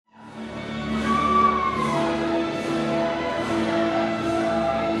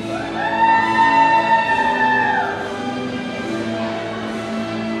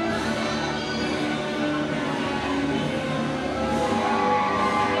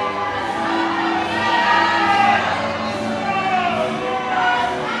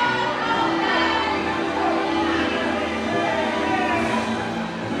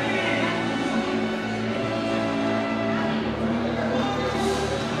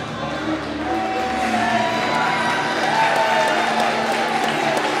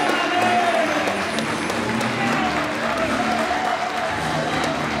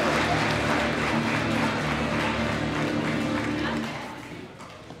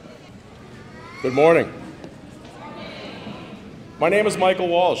Good morning. My name is Michael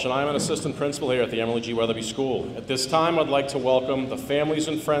Walsh, and I'm an assistant principal here at the Emily G. Wetherbee School. At this time, I'd like to welcome the families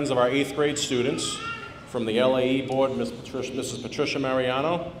and friends of our 8th grade students from the LAE board, Mrs. Patricia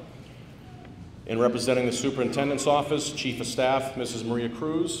Mariano, and representing the superintendent's office, chief of staff, Mrs. Maria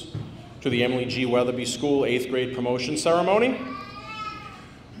Cruz, to the Emily G. Wetherbee School 8th grade promotion ceremony.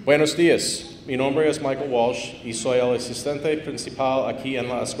 Buenos días. Mi nombre es Michael Walsh y soy el asistente principal aquí en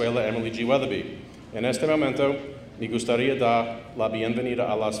la escuela Emily G. Wetherbee. En este momento, me gustaría dar la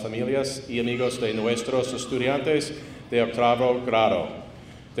bienvenida a las familias y amigos de nuestros estudiantes de octavo grado.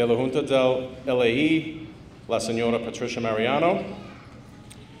 De la Junta del LAE, la señora Patricia Mariano,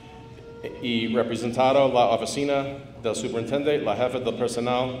 y representado la oficina del superintendente, la jefa del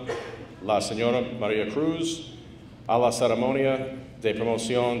personal, la señora Maria Cruz, a la ceremonia de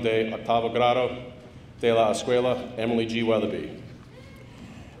promoción de octavo grado de la escuela Emily G. Wetherbee.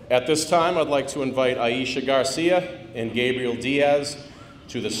 At this time, I'd like to invite Aisha Garcia and Gabriel Diaz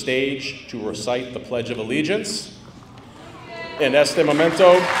to the stage to recite the Pledge of Allegiance. En este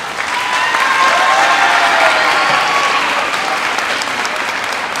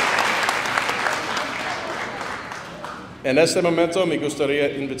momento, me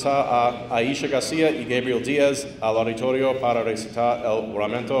gustaría invitar a Aisha Garcia y Gabriel Diaz al auditorio para recitar el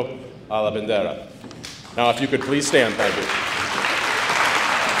juramento a la bandera. Now, if you could please stand, thank you.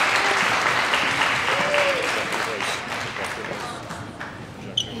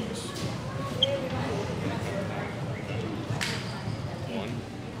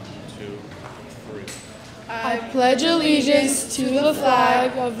 I pledge allegiance to the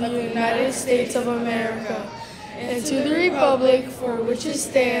flag of the United States of America and to the republic for which it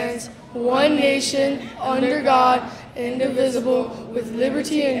stands, one nation, under God, indivisible, with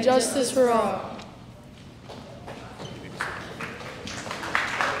liberty and justice for all.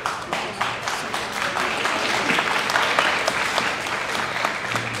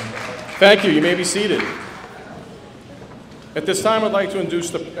 Thank you. You may be seated. At this time, I'd like to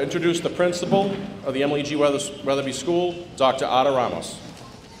introduce the principal of the Emily G. Wetherbee School, Dr. Ada Ramos.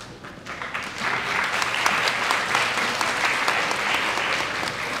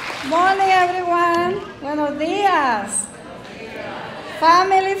 Morning, everyone. Buenos días.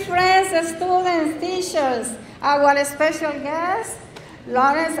 Family, friends, students, teachers, our special guest,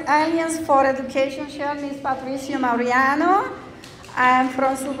 Lawrence Alliance for Education Chair, Ms. Patricia Mariano, and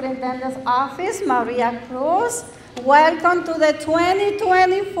from Superintendent's Office, Maria Cruz. Welcome to the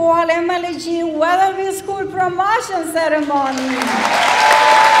 2024 Emily G. Wetherbee School Promotion Ceremony.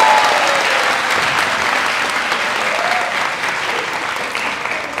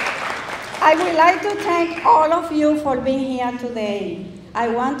 I would like to thank all of you for being here today. I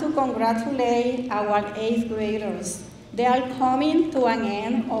want to congratulate our 8th graders. They are coming to an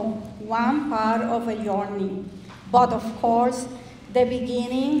end of one part of a journey, but of course, the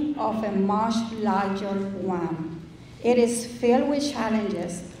beginning of a much larger one. It is filled with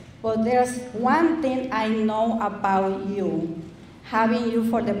challenges, but there's one thing I know about you. Having you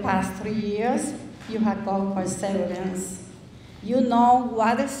for the past 3 years, you have got perseverance. You know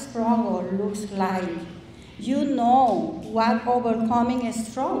what a struggle looks like. You know what overcoming a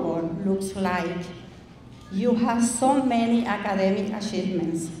struggle looks like. You have so many academic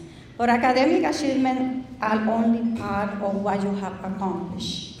achievements, but academic achievements are only part of what you have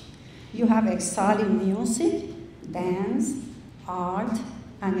accomplished. You have excelled in music, dance, art,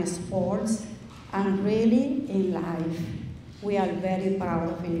 and sports, and really in life. We are very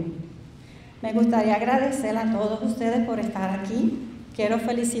proud of you. Me gustaría agradecer a todos ustedes por estar aquí. Quiero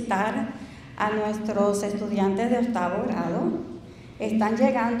felicitar a nuestros estudiantes de octavo grado. Están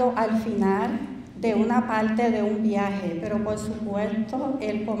llegando al final de una parte de un viaje, pero por supuesto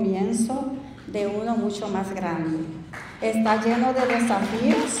el comienzo de uno mucho más grande. Está lleno de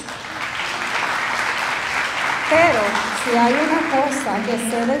desafíos, pero si hay una cosa que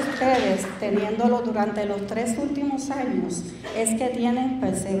sé de ustedes, teniéndolo durante los 3 últimos años, es que tienen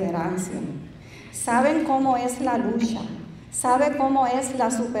perseverancia. Saben cómo es la lucha, saben cómo es la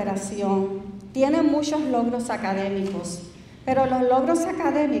superación. Tienen muchos logros académicos, pero los logros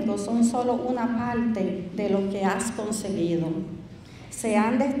académicos son solo una parte de lo que has conseguido. Se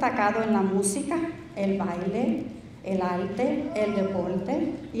han destacado en la música, el baile, el arte, el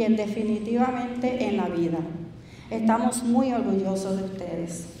deporte y definitivamente en la vida. Estamos muy orgullosos de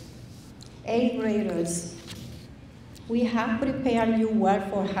ustedes. 8th graders, we have prepared you well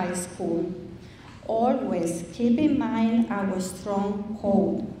for high school. Always keep in mind our strong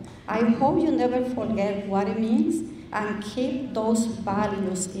code. I hope you never forget what it means and keep those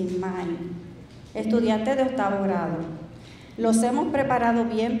values in mind. Estudiantes de octavo grado, los hemos preparado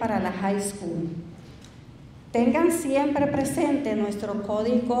bien para la high school. Tengan siempre presente nuestro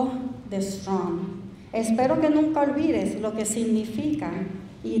código de Strong. Espero que nunca olvides lo que significan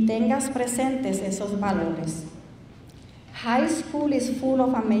y tengas presentes esos valores. High school is full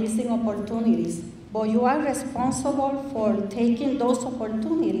of amazing opportunities, but you are responsible for taking those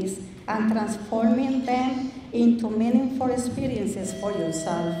opportunities and transforming them into meaningful experiences for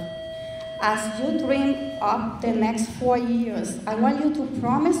yourself. As you dream up the next 4 years, I want you to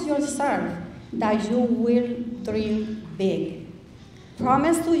promise yourself that you will dream big.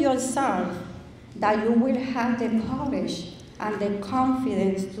 Promise to yourself that you will have the courage and the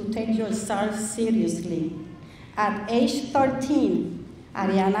confidence to take yourself seriously. At age 13,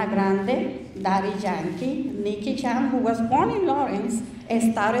 Ariana Grande, Daddy Yankee, Nicky Jam, who was born in Lawrence,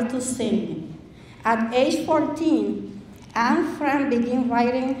 started to sing. At age 14, Anne Frank began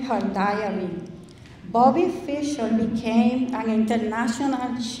writing her diary. Bobby Fischer became an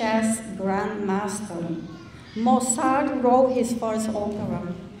international chess grandmaster. Mozart wrote his first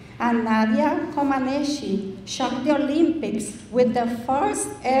opera. And Nadia Comaneci shocked the Olympics with the first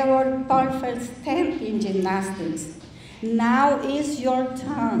ever perfect step in gymnastics. Now is your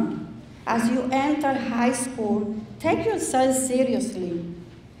turn. As you enter high school, take yourself seriously.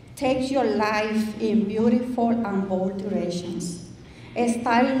 Take your life in beautiful and bold directions.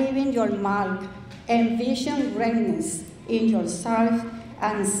 Start leaving your mark. Envision greatness in yourself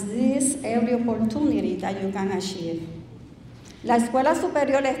and seize every opportunity that you can achieve. La escuela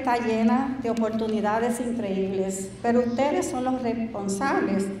superior está llena de oportunidades increíbles, pero ustedes son los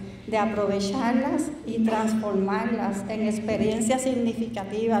responsables de aprovecharlas y transformarlas en experiencias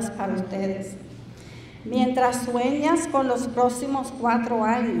significativas para ustedes. Mientras sueñas con los próximos 4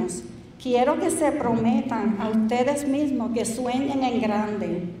 años, quiero que se prometan a ustedes mismos que sueñen en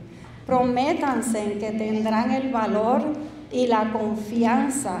grande. Prométanse que tendrán el valor y la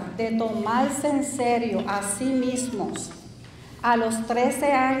confianza de tomarse en serio a sí mismos. A los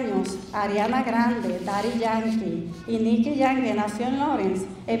 13 años, Ariana Grande, Daddy Yankee y Nicky Jam, que nació en Lawrence,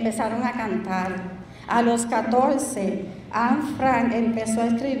 empezaron a cantar. A los 14, Anne Frank empezó a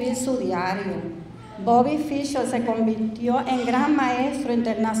escribir su diario. Bobby Fischer se convirtió en gran maestro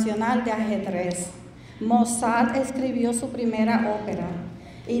internacional de ajedrez. Mozart escribió su primera ópera.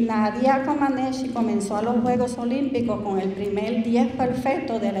 Y Nadia Comaneci comenzó a los Juegos Olímpicos con el primer 10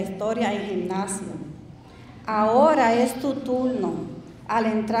 perfecto de la historia en gimnasio. Ahora es tu turno. Al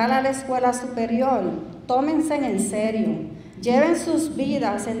entrar a la escuela superior, tómense en serio. Lleven sus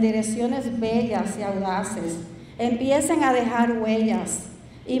vidas en direcciones bellas y audaces. Empiecen a dejar huellas.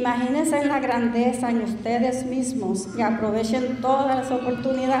 Imagínense en la grandeza en ustedes mismos y aprovechen todas las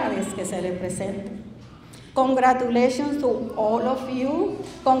oportunidades que se les presenten. Congratulations to all of you.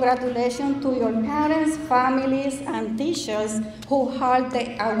 Congratulations to your parents, families, and teachers who held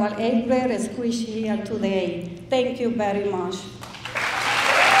our 8th grade speech here today. Thank you very much.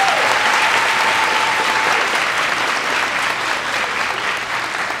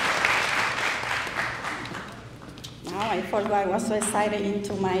 Now I forgot I was so excited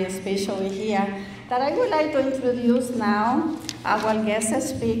into my speech over here that I would like to introduce now our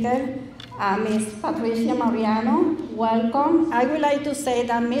guest speaker, Miss Patricia Mariano. Welcome. I would like to say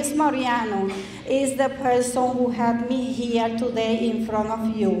that Miss Mariano is the person who had me here today in front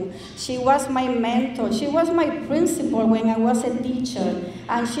of you. She was my mentor. She was my principal when I was a teacher.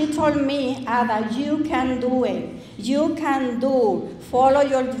 And she told me, Ada, you can do it. You can do. Follow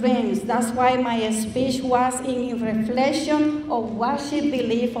your dreams. That's why my speech was in reflection of what she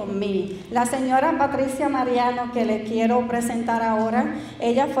believed of me. La señora Patricia Mariano, que le quiero presentar ahora,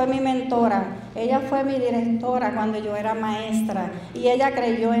 ella fue mi mentora. Ella fue mi directora cuando yo era maestra y ella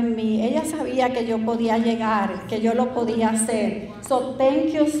creyó en mí. Ella sabía que yo podía llegar, que yo lo podía hacer. So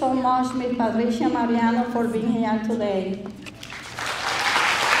thank you so much, Miss Patricia Mariano, for being here today.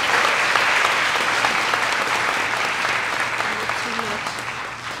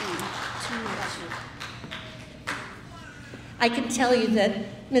 I can tell you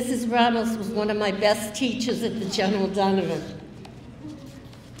that Mrs. Ramos was one of my best teachers at the General Donovan.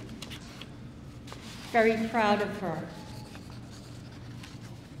 Very proud of her.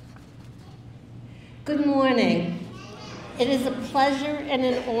 Good morning. It is a pleasure and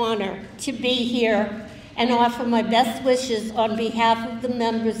an honor to be here and offer my best wishes on behalf of the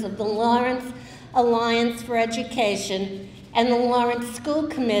members of the Lawrence Alliance for Education and the Lawrence School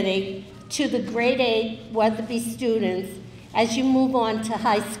Committee to the grade 8 Wetherbee students as you move on to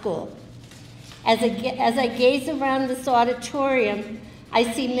high school. As I gaze around this auditorium, I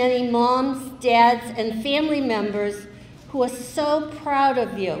see many moms, dads, and family members who are so proud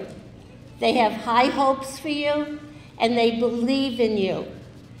of you. They have high hopes for you, and they believe in you.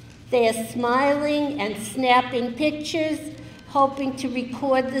 They are smiling and snapping pictures, hoping to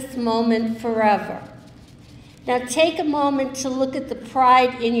record this moment forever. Now take a moment to look at the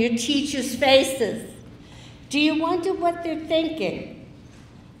pride in your teachers' faces. Do you wonder what they're thinking?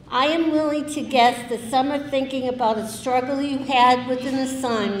 I am willing to guess that some are thinking about a struggle you had with an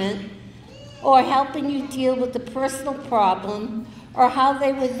assignment, or helping you deal with a personal problem, or how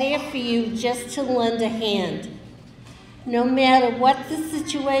they were there for you just to lend a hand. No matter what the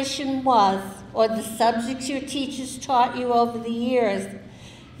situation was, or the subjects your teachers taught you over the years,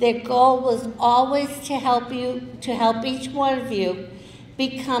 their goal was always to help each one of you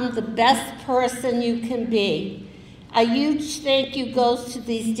become the best person you can be. A huge thank you goes to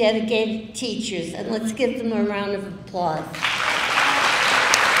these dedicated teachers, and let's give them a round of applause.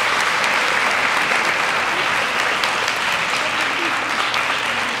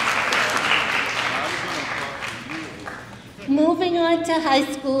 Moving on to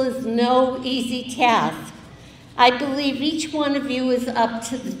high school is no easy task. I believe each one of you is up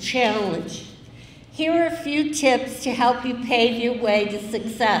to the challenge. Here are a few tips to help you pave your way to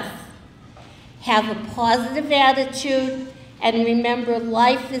success. Have a positive attitude, and remember,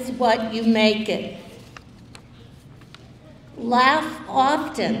 life is what you make it. Laugh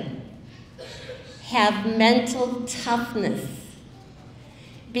often. Have mental toughness.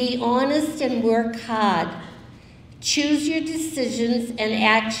 Be honest and work hard. Choose your decisions and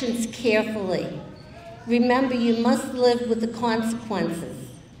actions carefully. Remember, you must live with the consequences.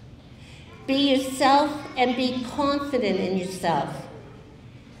 Be yourself and be confident in yourself.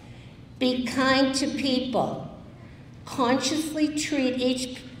 Be kind to people. Consciously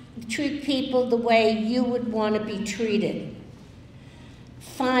treat people the way you would want to be treated.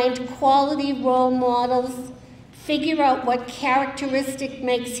 Find quality role models. Figure out what characteristic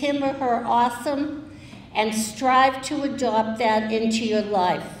makes him or her awesome, and strive to adopt that into your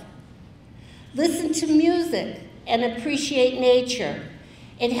life. Listen to music and appreciate nature.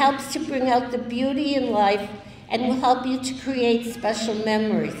 It helps to bring out the beauty in life and will help you to create special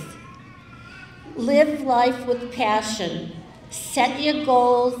memories. Live life with passion. Set your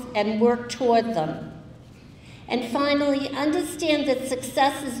goals and work toward them. And finally, understand that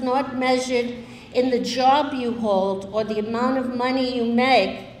success is not measured in the job you hold or the amount of money you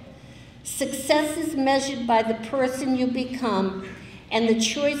make. Success is measured by the person you become and the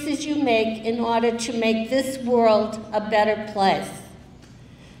choices you make in order to make this world a better place.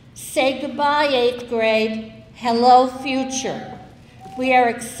 Say goodbye, 8th grade. Hello, future. We are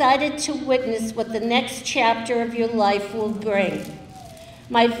excited to witness what the next chapter of your life will bring.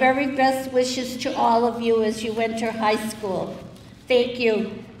 My very best wishes to all of you as you enter high school. Thank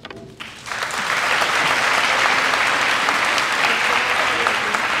you.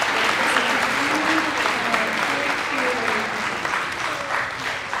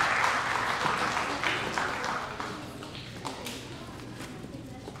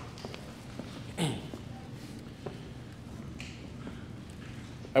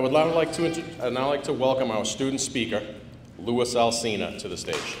 I would now like to welcome our student speaker, Louis Alsina, to the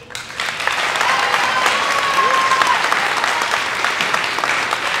stage.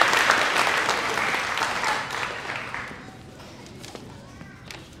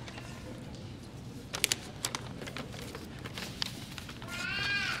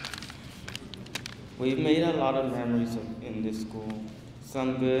 We've made a lot of memories in this school,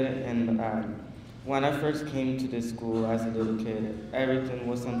 some good and bad. When I first came to this school as a little kid, everything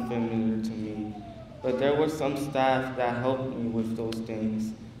was unfamiliar to me, but there were some staff that helped me with those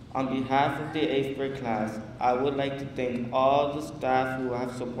things. On behalf of the 8th grade class, I would like to thank all the staff who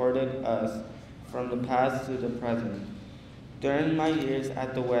have supported us from the past to the present. During my years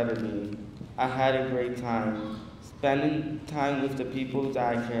at the Wetherbee, I had a great time, spending time with the people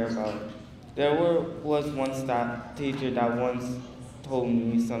that I care about. There was one staff teacher that once told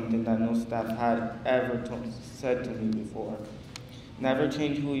me something that no staff had ever said to me before. Never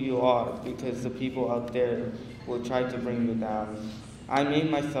change who you are, because the people out there will try to bring you down. I made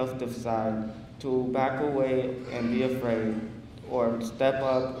myself decide to back away and be afraid, or step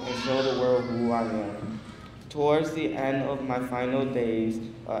up and show the world who I am. Towards the end of my final days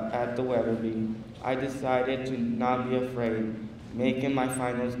at the Wetherbee, I decided to not be afraid, making my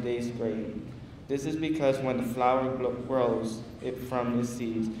final days great. This is because when the flower grows from its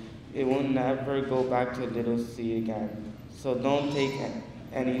seeds, it will never go back to a little seed again. So don't take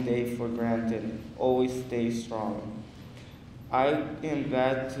any day for granted. Always stay strong. I am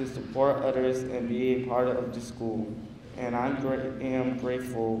glad to support others and be a part of the school, and I am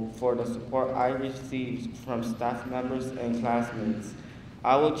grateful for the support I received from staff members and classmates.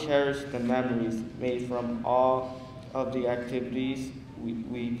 I will cherish the memories made from all of the activities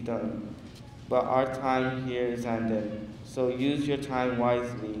we've done. But our time here is ended, so use your time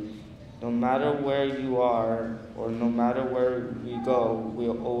wisely. No matter where you are, or no matter where we go,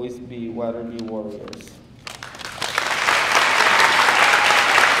 we'll always be Wetherbee Warriors.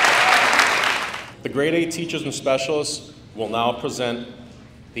 The grade 8 teachers and specialists will now present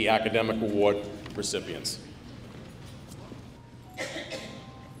the academic award recipients.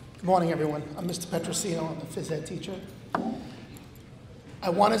 Good morning, everyone. I'm Mr. Petrosino. I'm the phys ed teacher. I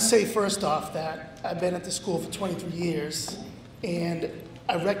want to say first off that I've been at the school for 23 years, and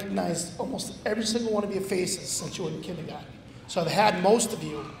I recognized almost every single one of your faces since you were in kindergarten. So I've had most of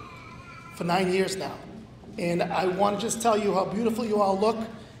you for 9 years now. And I want to just tell you how beautiful you all look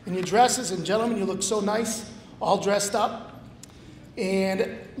in your dresses, and gentlemen, you look so nice, all dressed up.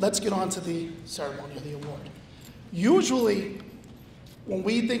 And let's get on to the ceremony of the award. Usually, when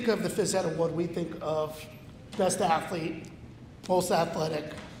we think of the phys ed award, we think of best athlete, most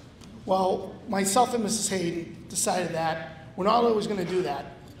athletic. Well, myself and Mrs. Hayden decided that we're not always going to do that.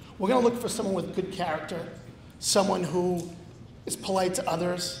 We're going to look for someone with good character, someone who is polite to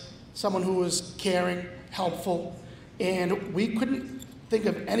others, someone who is caring, helpful, and we couldn't think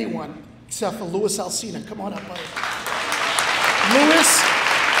of anyone except for Louis Alcina. Come on up, buddy. Louis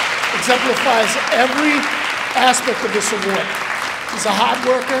exemplifies every aspect of this award. He's a hard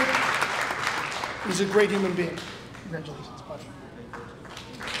worker. He's a great human being. Congratulations, buddy.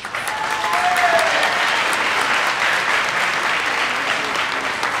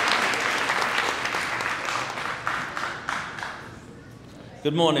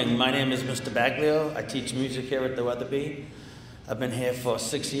 Good morning. My name is Mr. Baglio. I teach music here at the Wetherbee. I've been here for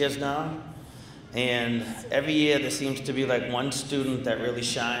 6 years now. And every year there seems to be like one student that really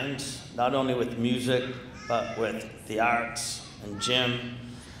shines, not only with music, but with the arts and gym,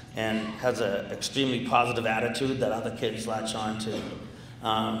 and has an extremely positive attitude that other kids latch on to.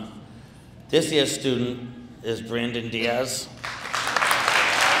 This year's student is Brandon Diaz.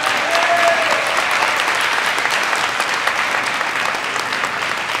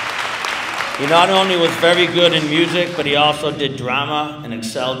 He not only was very good in music, but he also did drama and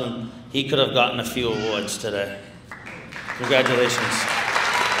excelled, and he could have gotten a few awards today. Congratulations.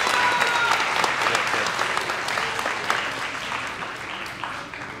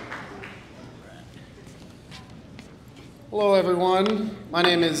 Hello, everyone. My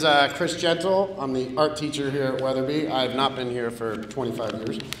name is Chris Gentle. I'm the art teacher here at Wetherbee. I have not been here for 25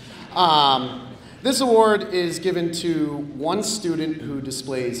 years. This award is given to one student who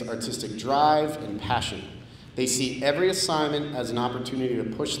displays artistic drive and passion. They see every assignment as an opportunity to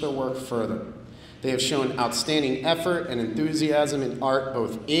push their work further. They have shown outstanding effort and enthusiasm in art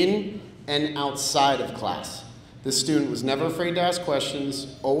both in and outside of class. This student was never afraid to ask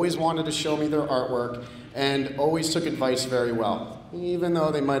questions, always wanted to show me their artwork, and always took advice very well, even though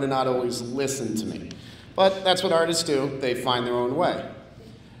they might have not always listened to me. But that's what artists do. They find their own way.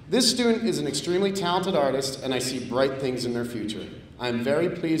 This student is an extremely talented artist, and I see bright things in their future. I am very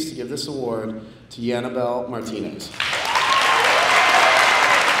pleased to give this award to Yanabel Martinez.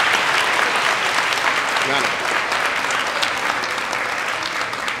 Yana.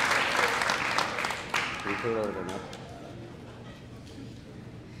 Can you put it over there now?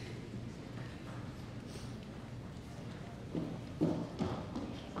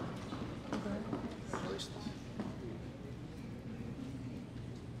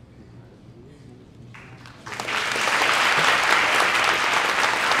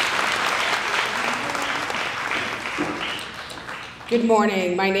 Good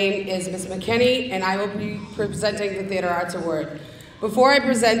morning. My name is Ms. McKinney, and I will be presenting the Theater Arts Award. Before I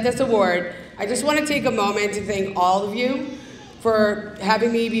present this award, I just want to take a moment to thank all of you for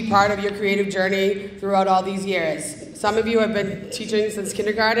having me be part of your creative journey throughout all these years. Some of you have been teaching since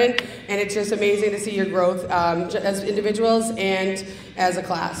kindergarten, and it's just amazing to see your growth as individuals and as a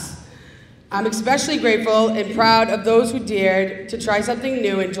class. I'm especially grateful and proud of those who dared to try something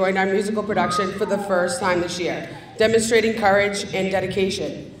new and join our musical production for the first time this year, demonstrating courage and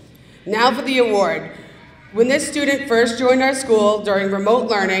dedication. Now for the award. When this student first joined our school during remote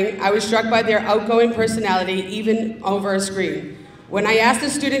learning, I was struck by their outgoing personality even over a screen. When I asked the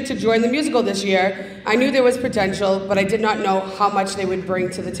student to join the musical this year, I knew there was potential, but I did not know how much they would bring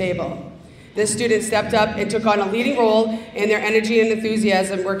to the table. This student stepped up and took on a leading role, and their energy and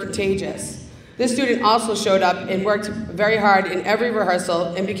enthusiasm were contagious. This student also showed up and worked very hard in every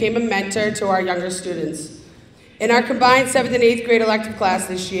rehearsal and became a mentor to our younger students. In our combined 7th and 8th grade elective class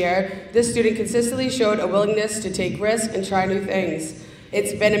this year, this student consistently showed a willingness to take risks and try new things.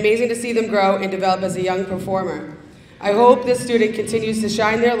 It's been amazing to see them grow and develop as a young performer. I hope this student continues to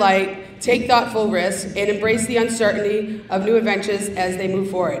shine their light, take thoughtful risks, and embrace the uncertainty of new adventures as they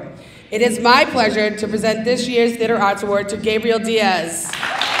move forward. It is my pleasure to present this year's Theater Arts Award to Gabriel Diaz.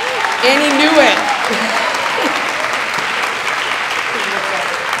 And he knew it.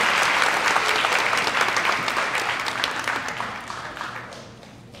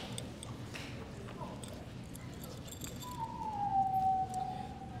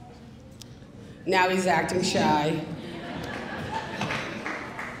 Now he's acting shy.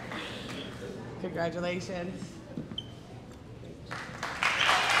 Congratulations.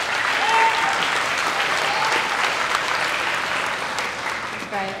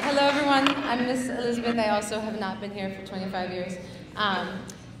 Right. Hello, everyone. I'm Miss Elizabeth. I also have not been here for 25 years.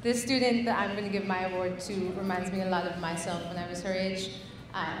 This student that I'm going to give my award to reminds me a lot of myself when I was her age.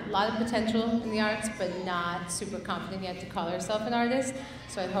 A lot of potential in the arts, but not super confident yet to call herself an artist.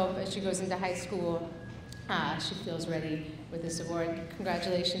 So I hope as she goes into high school, she feels ready with this award.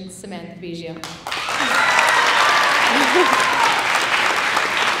 Congratulations, Samantha Biggio.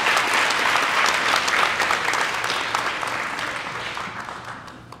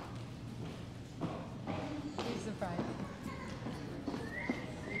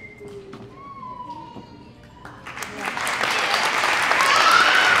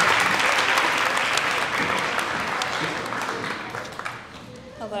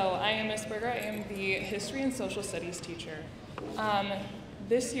 Hello, I am Ms. Berger. I am the History and Social Studies teacher.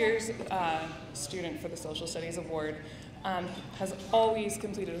 This year's student for the Social Studies Award has always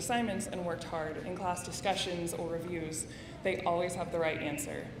completed assignments and worked hard in class discussions or reviews. They always have the right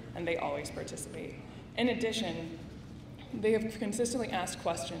answer, and they always participate. In addition, they have consistently asked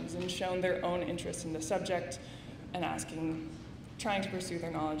questions and shown their own interest in the subject and trying to pursue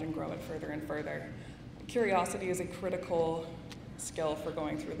their knowledge and grow it further and further. Curiosity is a critical skill for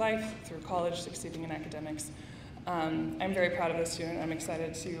going through life, through college, succeeding in academics. I'm very proud of this student. I'm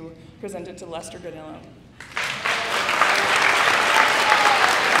excited to present it to Lester Godillo.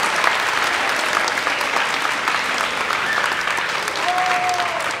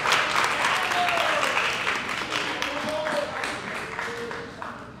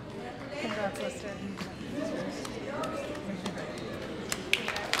 Congrats, Lester.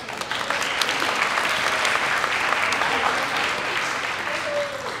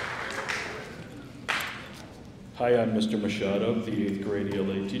 Hi, I'm Mr. Machado, the 8th grade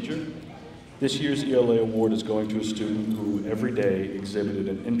ELA teacher. This year's ELA award is going to a student who every day exhibited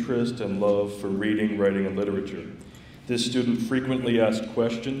an interest and love for reading, writing, and literature. This student frequently asked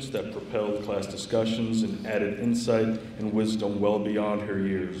questions that propelled class discussions and added insight and wisdom well beyond her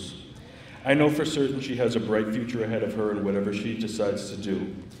years. I know for certain she has a bright future ahead of her in whatever she decides to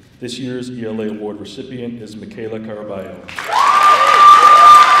do. This year's ELA award recipient is Michaela Caraballo.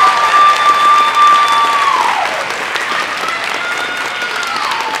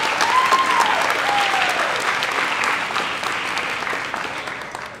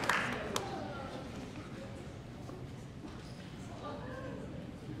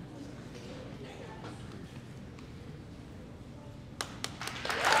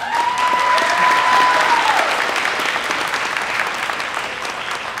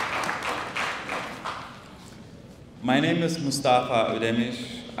 My name is Mustafa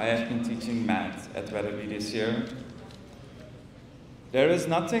Udemish. I have been teaching math at Wetherbee this year. There is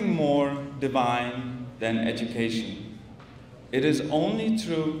nothing more divine than education. It is only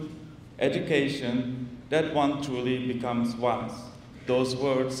through education that one truly becomes wise. Those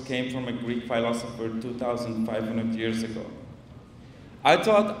words came from a Greek philosopher 2,500 years ago. I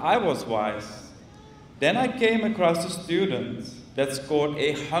thought I was wise. Then I came across a student that scored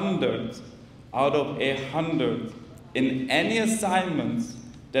 100 out of 100 in any assignments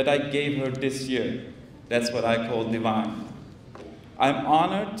that I gave her this year. That's what I call divine. I'm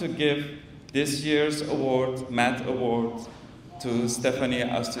honored to give this year's award, Math Award, to Stephanie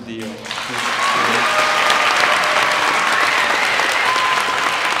Astudio.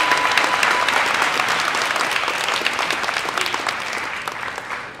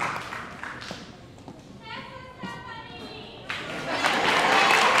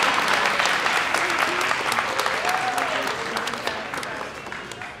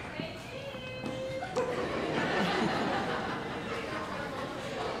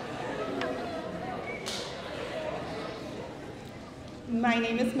 My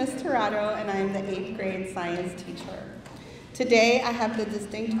name is Ms. Tirado, and I am the 8th grade science teacher. Today, I have the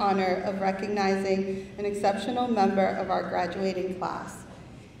distinct honor of recognizing an exceptional member of our graduating class.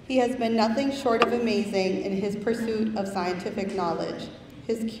 He has been nothing short of amazing in his pursuit of scientific knowledge.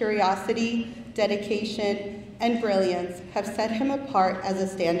 His curiosity, dedication, and brilliance have set him apart as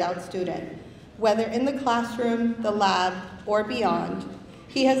a standout student. Whether in the classroom, the lab, or beyond,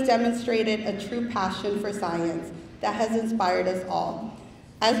 he has demonstrated a true passion for science that has inspired us all.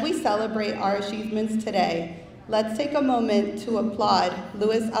 As we celebrate our achievements today, let's take a moment to applaud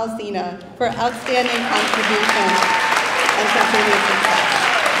Luis Alsina for outstanding contributions and continued success.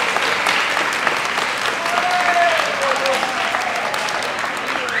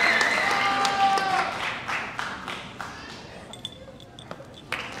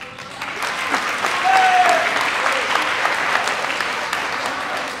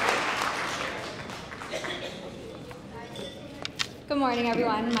 Good morning,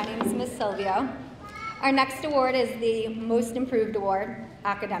 everyone. My name is Ms. Silvio. Our next award is the Most Improved Award,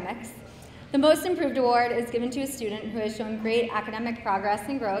 Academics. The Most Improved Award is given to a student who has shown great academic progress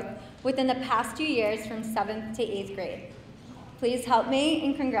and growth within the past 2 years from 7th to 8th grade. Please help me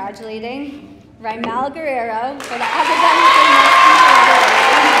in congratulating Raimel Guerrero for the Academically Most Improved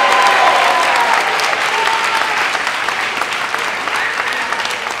Award.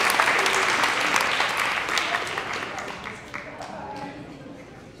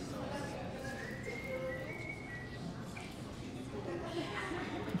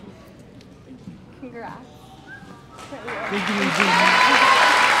 Congrats. Thank you,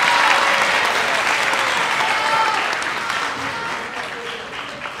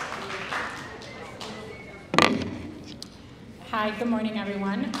 Hi, good morning,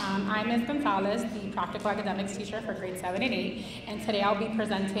 everyone. I'm Ms. Gonzalez, the Practical Academics teacher for grades 7 and 8, and today I'll be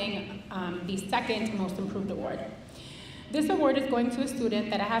presenting the second Most Improved Award. This award is going to a student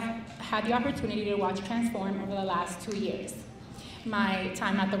that I have had the opportunity to watch transform over the last 2 years. My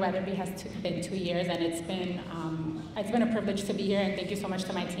time at the Wetherbee has been 2 years, and it's been a privilege to be here, and thank you so much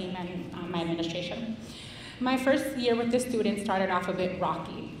to my team and my administration. My first year with this student started off a bit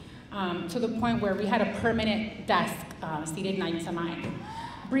rocky, to the point where we had a permanent desk seated next to mine.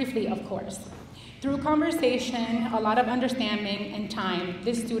 Briefly, of course. Through conversation, a lot of understanding, and time,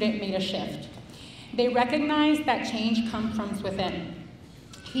 this student made a shift. They recognized that change comes from within.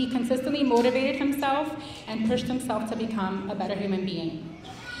 He consistently motivated himself and pushed himself to become a better human being.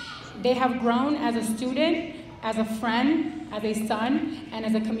 They have grown as a student, as a friend, as a son, and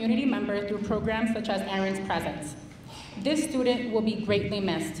as a community member through programs such as Aaron's Presence. This student will be greatly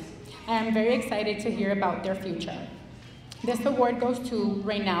missed. I am very excited to hear about their future. This award goes to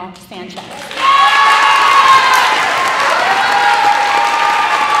Raynell Sanchez.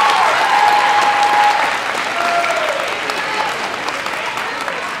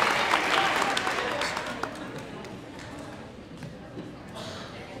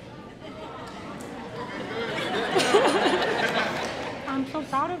 I'm so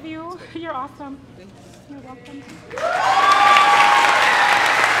proud of you. You're awesome. You're welcome.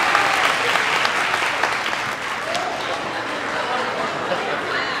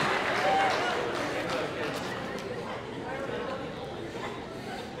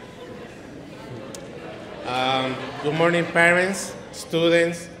 Good morning, parents,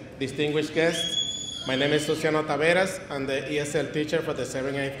 students, distinguished guests. My name is Luciano Taveras. I'm the ESL teacher for the 7th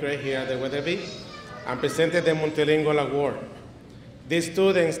and 8th grade here at the Wetherbee. I'm presenting the Multilingual Award. This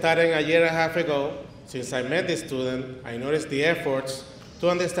student started a year and a half ago. Since I met this student, I noticed the efforts to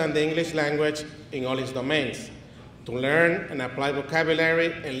understand the English language in all its domains, to learn and apply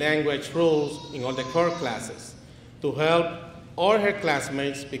vocabulary and language rules in all the core classes, to help all her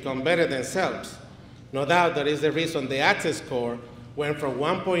classmates become better themselves. No doubt that is the reason the access score went from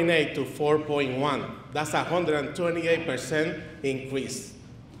 1.8 to 4.1. That's a 128% increase.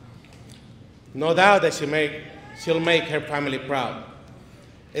 No doubt that she'll make her family proud.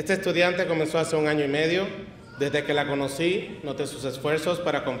 Este estudiante comenzó hace 1 año y medio. Desde que la conocí, noté sus esfuerzos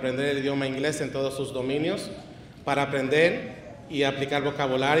para comprender el idioma inglés en todos sus dominios, para aprender y aplicar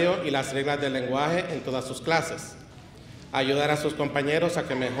vocabulario y las reglas del lenguaje en todas sus clases, ayudar a sus compañeros a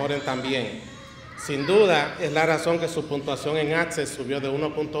que mejoren también. Sin duda, es la razón que su puntuación en Access subió de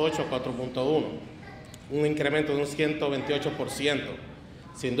 1.8 a 4.1, un incremento de un 128%.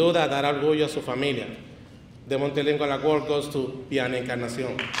 Sin duda, dará orgullo a su familia. The Multilingual Award goes to Piana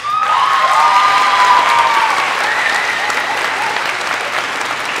Encarnación.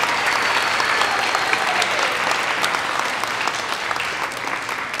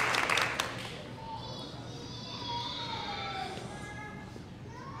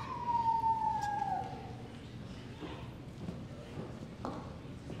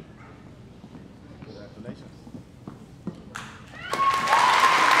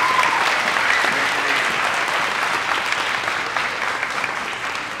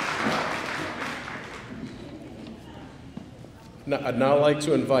 I'd now like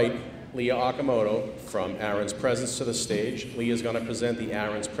to invite Leah Okamoto from Aaron's Presence to the stage. Leah is going to present the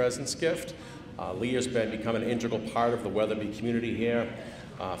Aaron's Presence gift. Leah's become an integral part of the Wetherbee community here,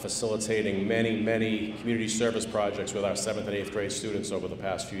 facilitating many community service projects with our 7th and 8th grade students over the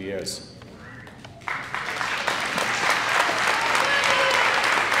past few years.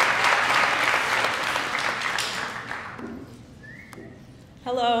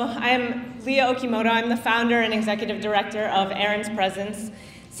 Hello, I'm Leah Okimoto. I'm the founder and executive director of Aaron's Presence.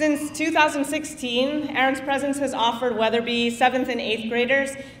 Since 2016, Aaron's Presence has offered Wetherbee 7th and 8th graders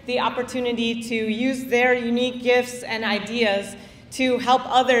the opportunity to use their unique gifts and ideas to help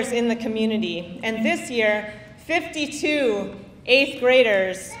others in the community. And this year, 52 8th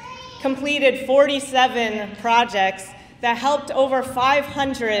graders completed 47 projects that helped over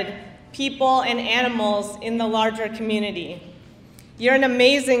 500 people and animals in the larger community. You're an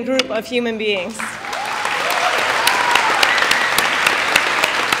amazing group of human beings.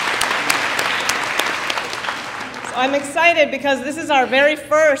 So I'm excited because this is our very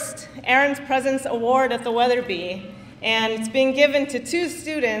first Aaron's Presence Award at the Wetherbee, and it's being given to 2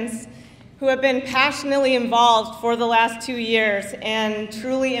 students who have been passionately involved for the last 2 years and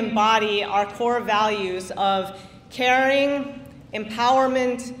truly embody our core values of caring,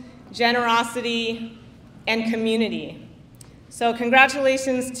 empowerment, generosity, and community. So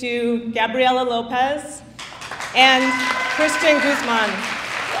congratulations to Gabriela Lopez and Christian Guzman.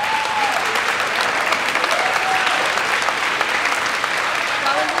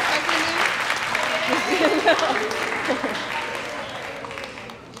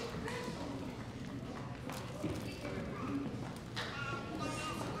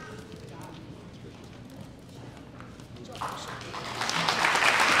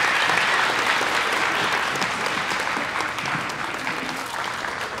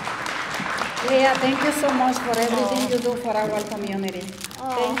 Leah, thank you so much for everything you do for our community.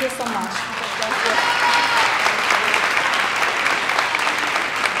 Thank you so much.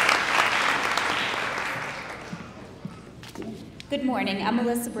 Good morning. I'm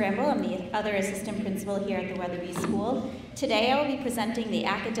Melissa Bramble. I'm the other assistant principal here at the Wetherbee School. Today I will be presenting the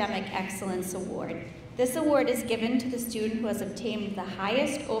Academic Excellence Award. This award is given to the student who has obtained the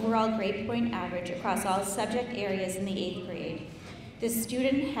highest overall grade point average across all subject areas in the 8th grade. This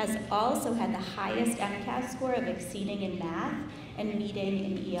student has also had the highest MCAS score of exceeding in math and meeting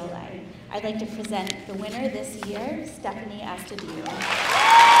in ELA. I'd like to present the winner this year, Stephanie Astudillo.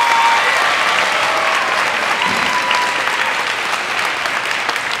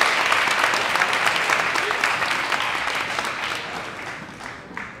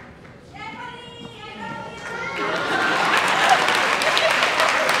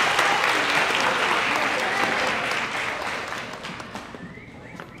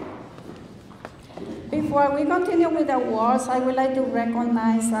 Before we continue with the awards, I would like to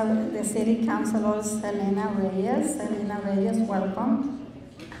recognize the city councilors, Elena Reyes. Elena Reyes, welcome.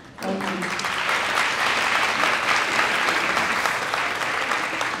 Welcome.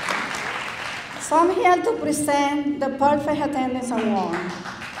 So I'm here to present the Perfect Attendance Award.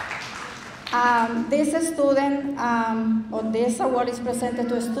 This student, or this award is presented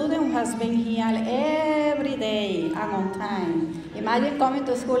to a student who has been here every day and on time. Imagine coming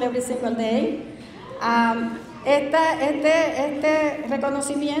to school every single day. Este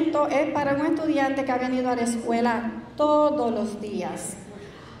reconocimiento es para un estudiante que ha venido a la escuela todos los días.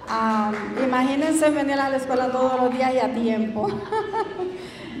 Imagínense venir a la escuela todos los días y a tiempo.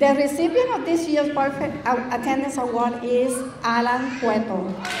 The recipient of this year's Perfect Attendance Award is Alan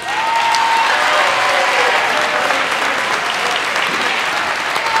Cueto.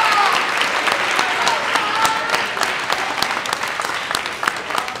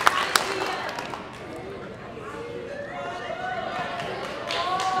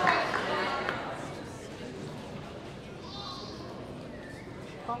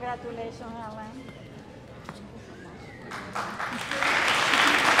 Congratulations, Alan.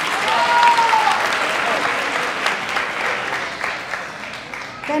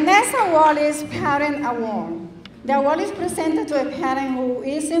 The next award is Parent Award. The award is presented to a parent who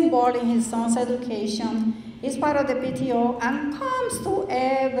is involved in his son's education, is part of the PTO, and comes to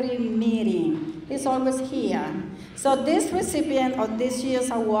every meeting. He's always here. So this recipient of this year's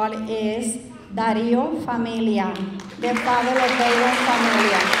award is Darío Familia, the father of Darío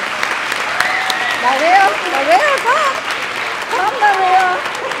Familia. Darío, come,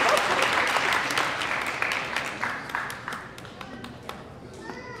 Darío.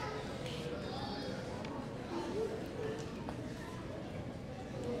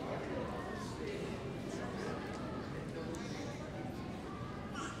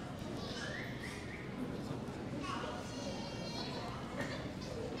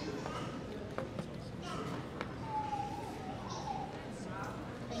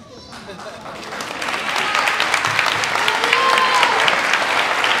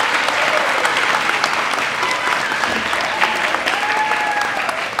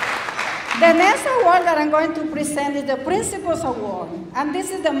 The next award that I'm going to present is the Principal's Award. And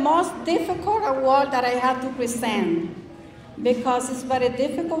this is the most difficult award that I have to present because it's very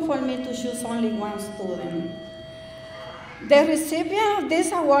difficult for me to choose only one student. The recipient of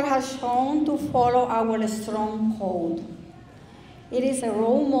this award has shown to follow our strong code. It is a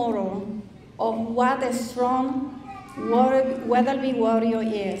role model of what a strong Wetherbee warrior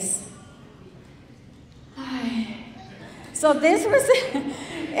is. So this was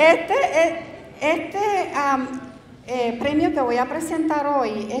premio que voy a presentar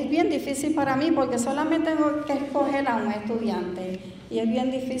hoy es bien difícil para mí porque solamente tengo que escoger a un estudiante y es bien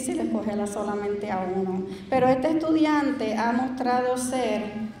difícil escogerla solamente a uno. Pero este estudiante ha mostrado ser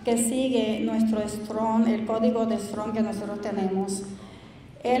que sigue nuestro Strong, el código de Strong que nosotros tenemos.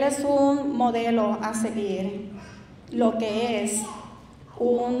 Él es un modelo a seguir, lo que es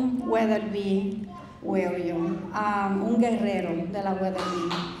un Wetherbee warrior, un guerrero de la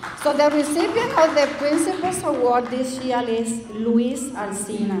Wetherbee. So the recipient of the Principal's Award this year is Luis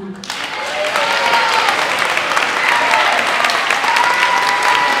Alcina.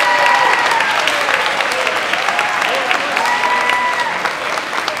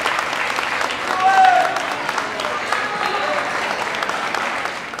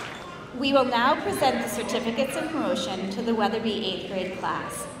 We will now present the certificates of promotion to the Wetherbee 8th grade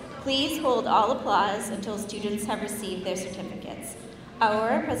class. Please hold all applause until students have received their certificates.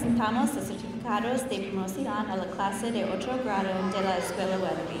 Ahora presentamos los certificados de promoción a la clase de 8 grado de la Escuela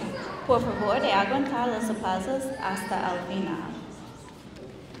Wetherbee. Por favor, de aguantar los aplausos hasta el final.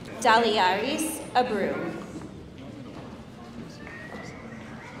 Daliaris Abreu.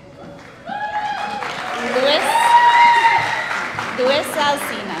 Luis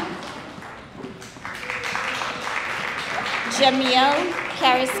Alcina. Jamil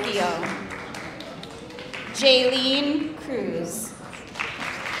Carrasquillo. Jaylene Cruz.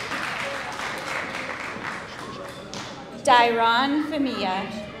 Dairon Familla.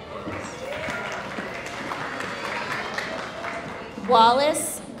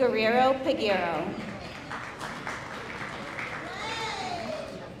 Wallace Guerrero Peguero.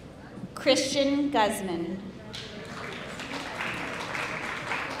 Christian Guzman.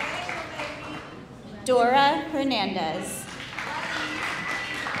 Dora Hernandez.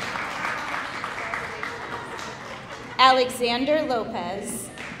 Alexander Lopez.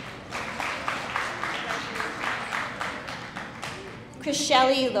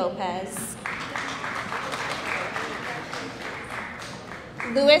 Chriselle Lopez.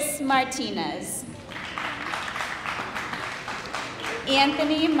 Luis Martinez.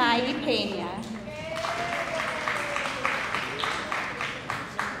 Anthony Mai Pena.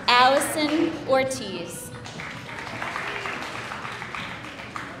 Allison Ortiz.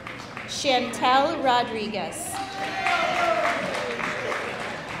 Chantel Rodriguez.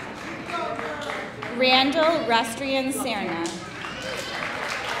 Randall Rastrian Serna.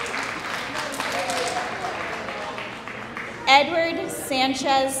 Edward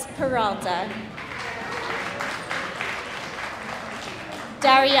Sanchez Peralta.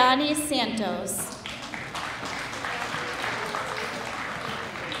 Dariani Santos.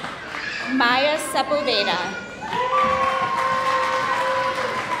 Maya Sepulveda.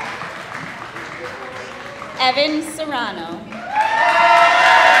 Evan Serrano.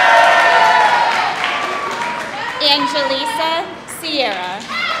 Angelisa Sierra.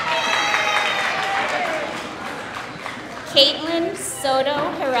 Caitlin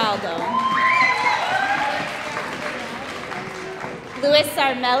Soto Geraldo. Luis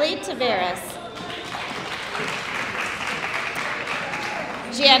Armeli Taveras.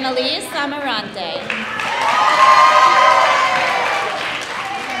 Janelise Amarante.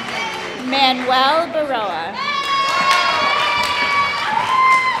 Manuel Baroa.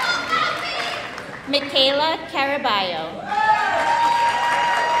 Michaela Caraballo.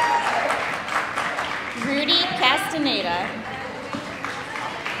 Rudy Castaneda.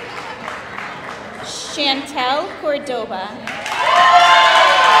 Chantel Cordoba.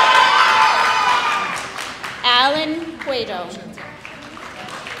 Alan Cueto.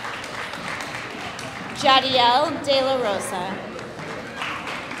 Jadiel De La Rosa.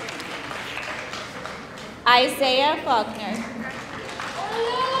 Isaiah Faulkner.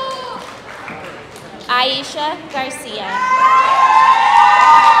 Aisha Garcia.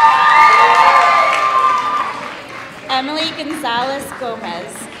 Emily Gonzalez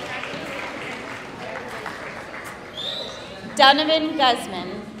Gomez. Donovan Guzman.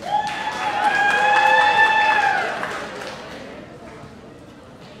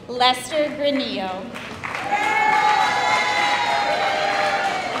 Lester Granillo.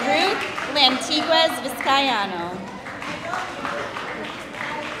 Ruth Lantiguez Vizcayano.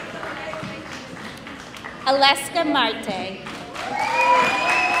 Aleska Marte.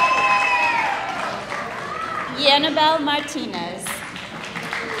 Yanabel Martinez.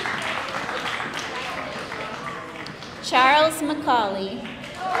 Charles Macaulay.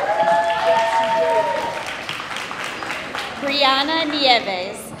 Brianna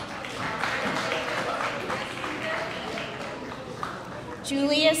Nieves.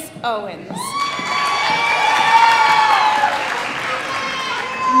 Julius Owens.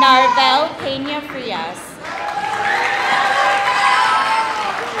 Narvel Peña Frias.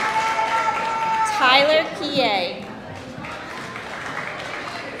 Tyler Kie.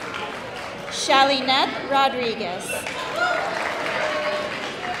 Shalinette Rodriguez.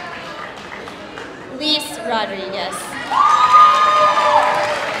 Lise Rodriguez.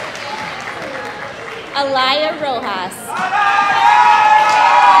 Alaya Rojas.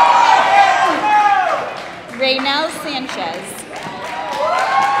 Reynel Sanchez.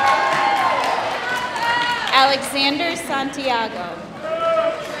 Alexander Santiago.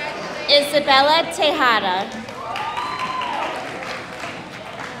 Isabella Tejada.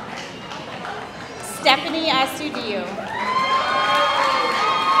 Stephanie Astudillo.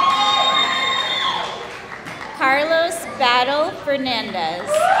 Carlos Battle Fernandez.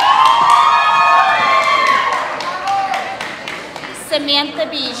 Samantha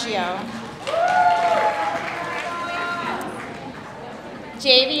Biggio.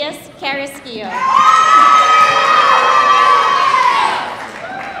 Javius Carrasquillo.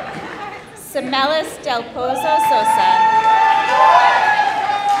 Semelis Del Pozo Sosa.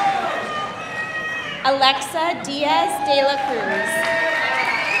 Alexa Diaz de la Cruz.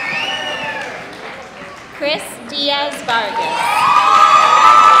 Chris Diaz Vargas.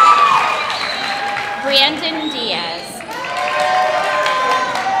 Brandon Diaz.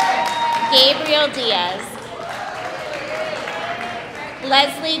 Gabriel Diaz.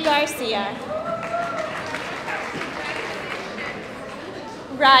 Leslie Garcia.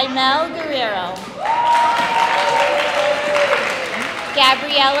 Raimel Guerrero.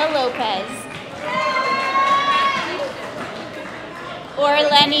 Gabriela Lopez.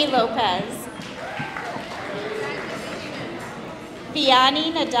 Orleni Lopez.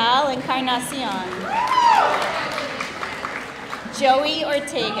 Vianney Nadal Encarnacion. Joey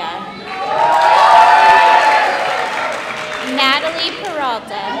Ortega. Natalie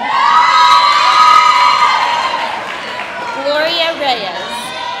Peralta. Gloria Reyes.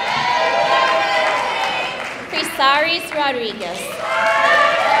 Crisaris Rodriguez.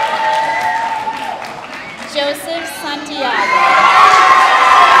 Joseph Santiago.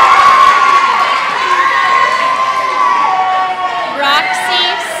 Roxy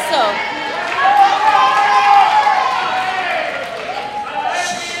Soap.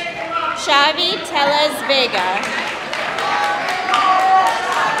 Xavi Tellez Vega.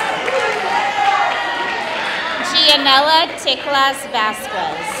 Gianella Ticlas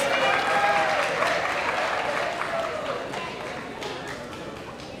Vasquez.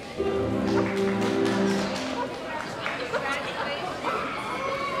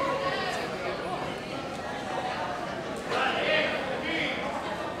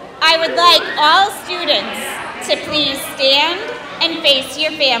 I would like all students to please stand and face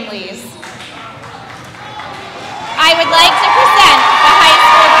your families. I would like to present the high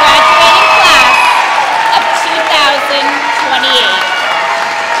school graduating class of 2028.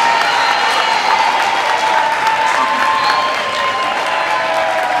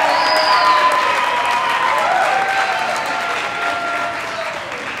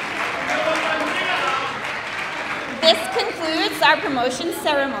 This concludes our promotion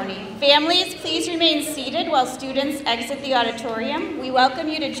ceremony. Families, please remain seated while students exit the auditorium. We welcome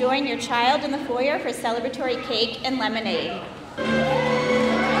you to join your child in the foyer for celebratory cake and lemonade.